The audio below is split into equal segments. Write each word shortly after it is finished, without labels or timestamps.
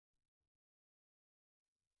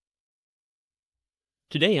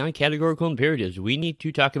Today on Categorical Imperatives, we need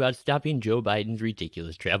to talk about stopping Joe Biden's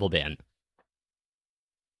ridiculous travel ban.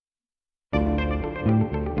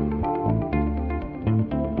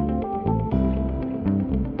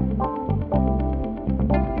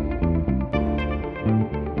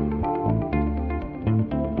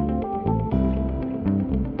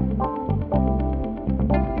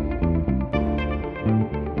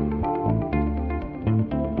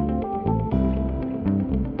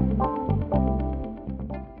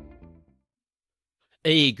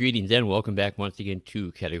 Hey, greetings and welcome back once again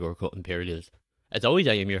to Categorical Imperatives. As always,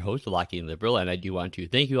 I am your host, Lockie Liberal, and I do want to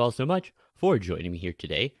thank you all so much for joining me here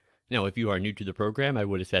today. Now, if you are new to the program, I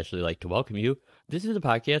would especially like to welcome you. This is a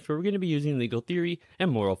podcast where we're going to be using legal theory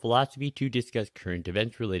and moral philosophy to discuss current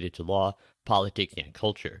events related to law, politics, and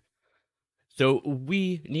culture. So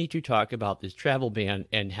we need to talk about this travel ban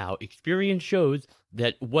and how experience shows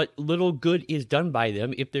that what little good is done by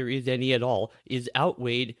them, if there is any at all, is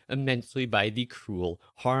outweighed immensely by the cruel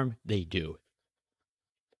harm they do.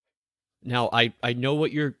 Now, I know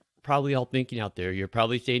what you're probably all thinking out there. You're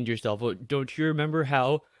probably saying to yourself, well, don't you remember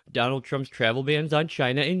how Donald Trump's travel bans on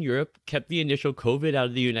China and Europe kept the initial COVID out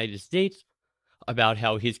of the United States? About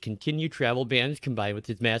how his continued travel bans combined with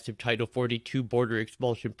his massive Title 42 border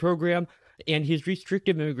expulsion program and his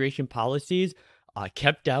restrictive immigration policies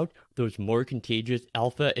kept out those more contagious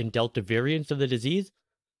Alpha and Delta variants of the disease?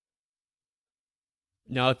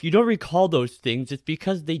 Now, if you don't recall those things, it's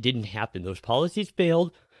because they didn't happen. Those policies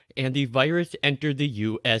failed, and the virus entered the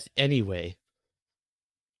U.S. anyway.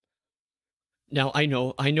 Now, I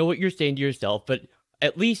know what you're saying to yourself, but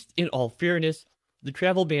at least in all fairness, the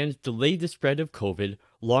travel bans delayed the spread of COVID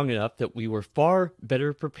long enough that we were far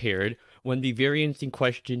better prepared when the variants in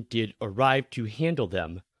question did arrive to handle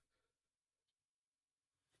them.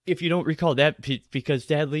 If you don't recall that, because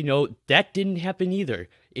sadly, no, that didn't happen either.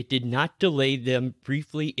 It did not delay them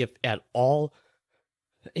briefly, if at all,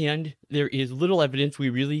 and there is little evidence we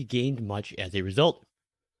really gained much as a result.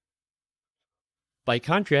 By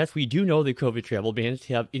contrast, we do know that COVID travel bans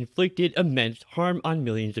have inflicted immense harm on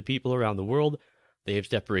millions of people around the world. They have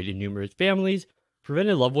separated numerous families,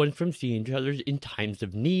 prevented loved ones from seeing each other in times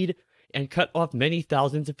of need, and cut off many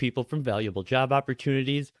thousands of people from valuable job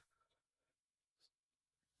opportunities.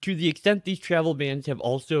 To the extent these travel bans have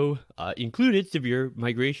also included severe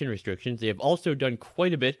migration restrictions, they have also done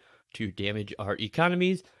quite a bit to damage our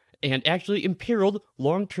economies and actually imperiled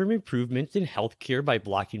long-term improvements in healthcare by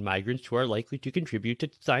blocking migrants who are likely to contribute to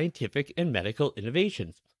scientific and medical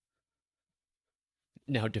innovations.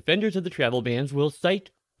 Now, defenders of the travel bans will cite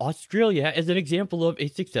Australia as an example of a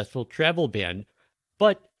successful travel ban,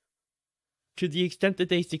 but to the extent that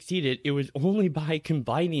they succeeded, it was only by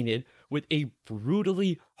combining it with a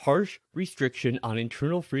brutally harsh restriction on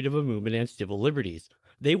internal freedom of movement and civil liberties.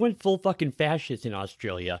 They went full fucking fascist in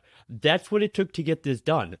Australia. That's what it took to get this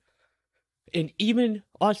done. And even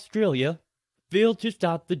Australia failed to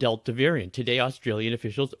stop the Delta variant. Today, Australian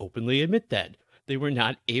officials openly admit that. They were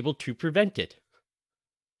not able to prevent it.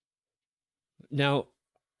 Now,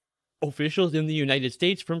 officials in the United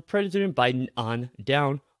States, from President Biden on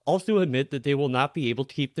down, also admit that they will not be able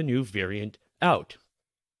to keep the new variant out.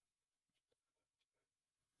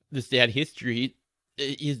 The sad history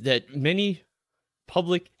is that many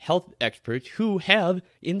public health experts who have,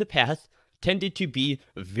 in the past, tended to be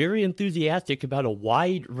very enthusiastic about a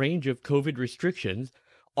wide range of COVID restrictions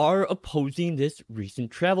are opposing this recent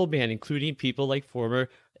travel ban, including people like former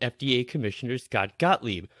FDA Commissioner Scott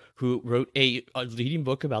Gottlieb, who wrote a leading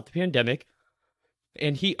book about the pandemic.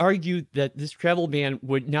 And he argued that this travel ban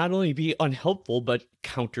would not only be unhelpful, but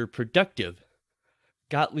counterproductive.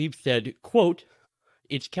 Gottlieb said, quote,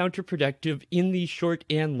 "It's counterproductive in the short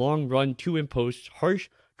and long run to impose harsh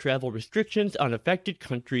travel restrictions on affected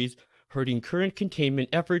countries, hurting current containment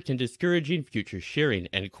efforts and discouraging future sharing,"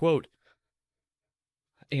 end quote.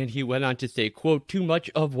 And he went on to say, quote, too much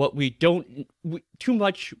we don't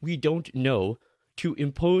know to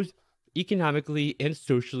impose economically and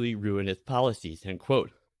socially ruinous policies," end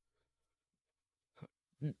quote.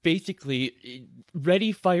 Basically,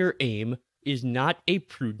 ready, fire, aim is not a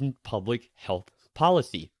prudent public health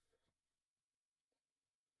policy.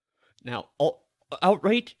 Now,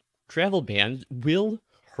 outright travel bans will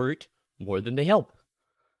hurt more than they help.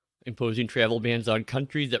 Imposing travel bans on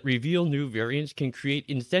countries that reveal new variants can create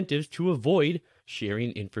incentives to avoid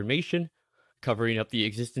sharing information. Covering up the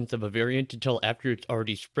existence of a variant until after it's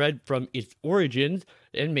already spread from its origins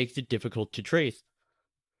and makes it difficult to trace.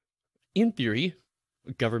 In theory,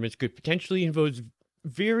 governments could potentially impose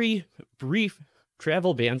very brief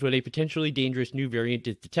travel bans when a potentially dangerous new variant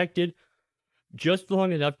is detected, just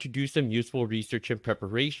long enough to do some useful research and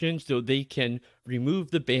preparation so they can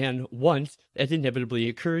remove the ban once, as inevitably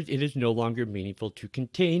occurs, it is no longer meaningful to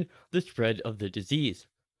contain the spread of the disease.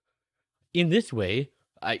 In this way,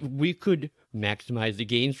 we could maximize the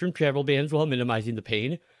gains from travel bans while minimizing the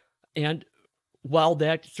pain. And while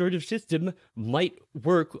that sort of system might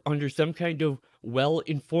work under some kind of well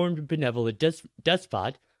informed benevolent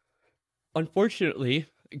despot, unfortunately,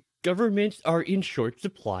 governments are in short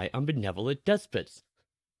supply on benevolent despots.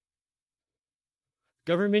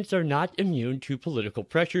 Governments are not immune to political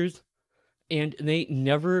pressures, and they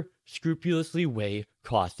never scrupulously weigh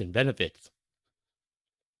costs and benefits.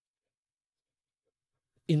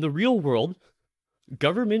 In the real world,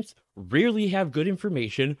 governments rarely have good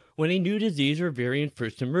information when a new disease or variant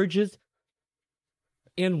first emerges,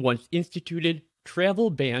 and once instituted, travel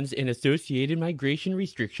bans and associated migration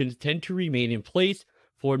restrictions tend to remain in place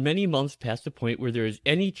for many months past the point where there is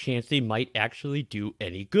any chance they might actually do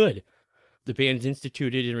any good. The bans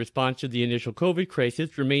instituted in response to the initial COVID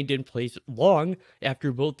crisis remained in place long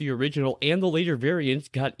after both the original and the later variants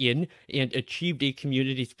got in and achieved a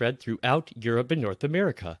community spread throughout Europe and North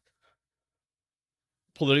America.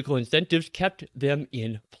 Political incentives kept them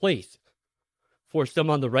in place. For some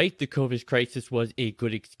on the right, the COVID crisis was a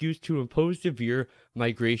good excuse to impose severe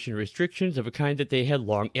migration restrictions of a kind that they had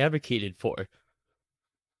long advocated for.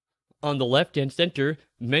 On the left and center,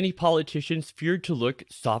 many politicians feared to look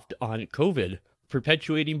soft on COVID,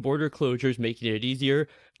 perpetuating border closures, making it easier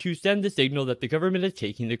to send the signal that the government is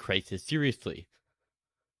taking the crisis seriously.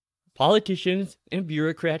 Politicians and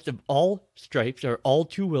bureaucrats of all stripes are all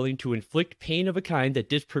too willing to inflict pain of a kind that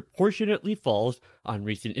disproportionately falls on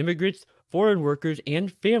recent immigrants, foreign workers,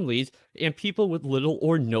 and families, and people with little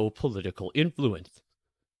or no political influence.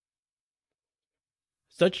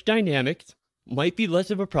 Such dynamics might be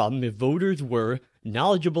less of a problem if voters were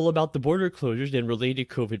knowledgeable about the border closures and related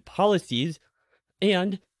COVID policies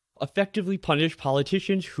and effectively punish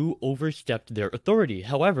politicians who overstepped their authority.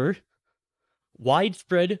 However,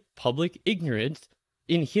 widespread public ignorance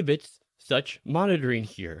inhibits such monitoring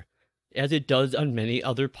here, as it does on many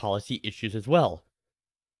other policy issues as well.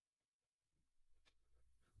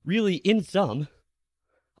 Really, in sum,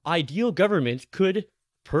 ideal governments could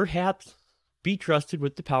perhaps be trusted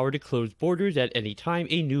with the power to close borders at any time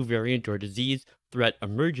a new variant or disease threat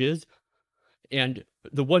emerges, and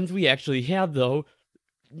the ones we actually have, though,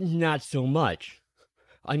 not so much.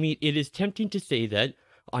 I mean, it is tempting to say that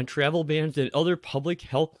on travel bans and other public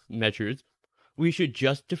health measures, we should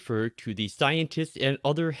just defer to the scientists and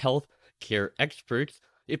other health care experts.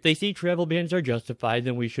 If they say travel bans are justified,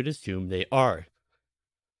 then we should assume they are.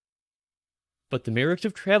 But the merits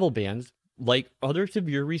of travel bans, like other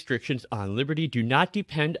severe restrictions on liberty, do not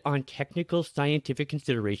depend on technical scientific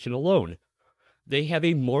consideration alone. They have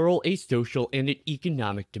a moral, a social, and an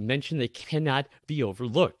economic dimension that cannot be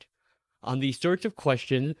overlooked. On these sorts of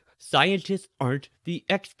questions, scientists aren't the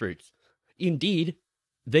experts. Indeed,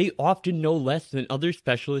 they often know less than other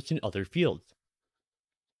specialists in other fields.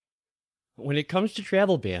 When it comes to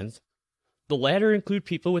travel bans, the latter include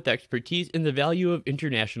people with expertise in the value of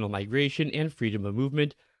international migration and freedom of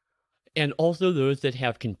movement, and also those that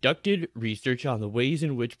have conducted research on the ways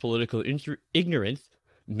in which political ignorance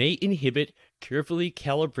may inhibit carefully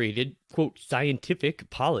calibrated, quote, scientific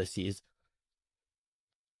policies.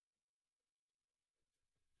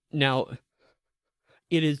 Now,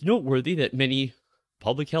 it is noteworthy that many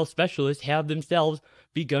public health specialists have themselves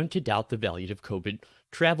begun to doubt the value of COVID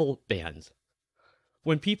travel bans.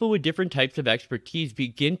 When people with different types of expertise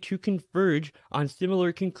begin to converge on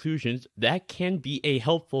similar conclusions, that can be a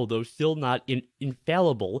helpful, though still not an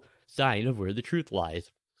infallible, sign of where the truth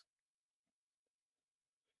lies.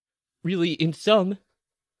 Really, in sum,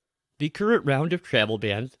 the current round of travel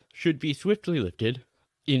bans should be swiftly lifted.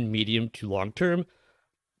 In medium to long term,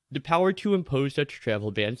 the power to impose such travel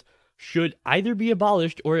bans should either be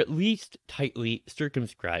abolished or at least tightly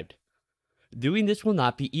circumscribed. Doing this will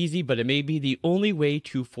not be easy, but it may be the only way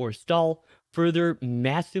to forestall further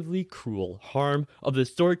massively cruel harm of the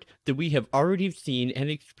sort that we have already seen and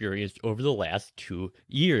experienced over the last 2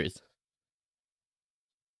 years.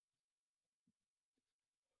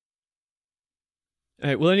 All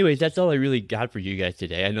right. Well, anyways, that's all I really got for you guys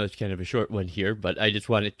today. I know it's kind of a short one here, but I just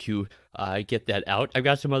wanted to get that out. I've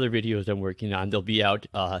got some other videos I'm working on. They'll be out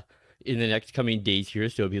in the next coming days here,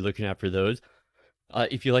 so be looking out for those.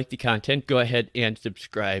 If you like the content, go ahead and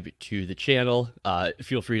subscribe to the channel.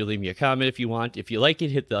 Feel free to leave me a comment if you want. If you like it,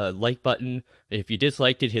 hit the like button. If you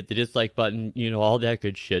disliked it, hit the dislike button. You know, all that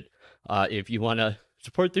good shit. If you want to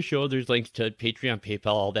support the show, there's links to Patreon, PayPal,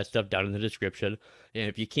 all that stuff down in the description. And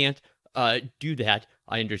if you can't do that,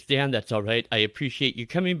 I understand, that's all right. I appreciate you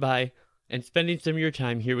coming by and spending some of your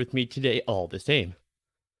time here with me today all the same.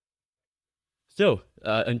 So,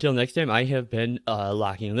 until next time, I have been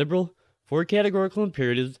Locking Liberal for Categorical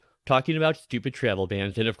Imperatives, talking about stupid travel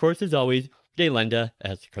bans, and of course, as always, Delenda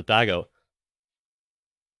as Carthago.